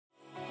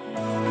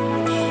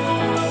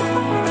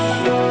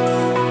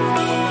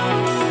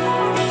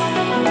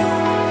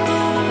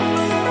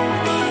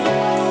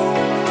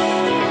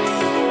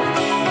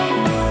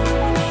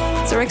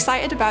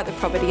about the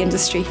property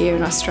industry here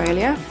in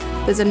Australia,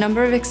 there's a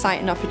number of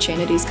exciting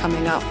opportunities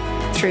coming up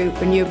through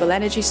renewable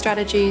energy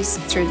strategies,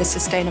 through the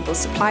sustainable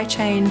supply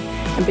chain,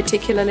 and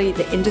particularly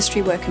the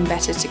industry working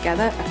better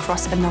together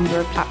across a number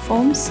of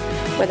platforms,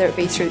 whether it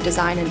be through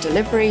design and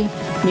delivery,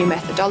 new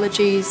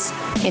methodologies,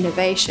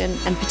 innovation,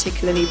 and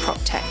particularly prop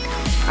tech.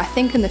 I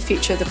think in the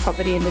future of the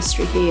property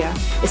industry here,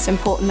 it's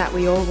important that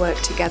we all work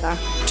together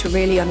to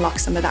really unlock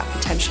some of that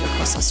potential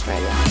across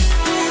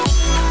Australia.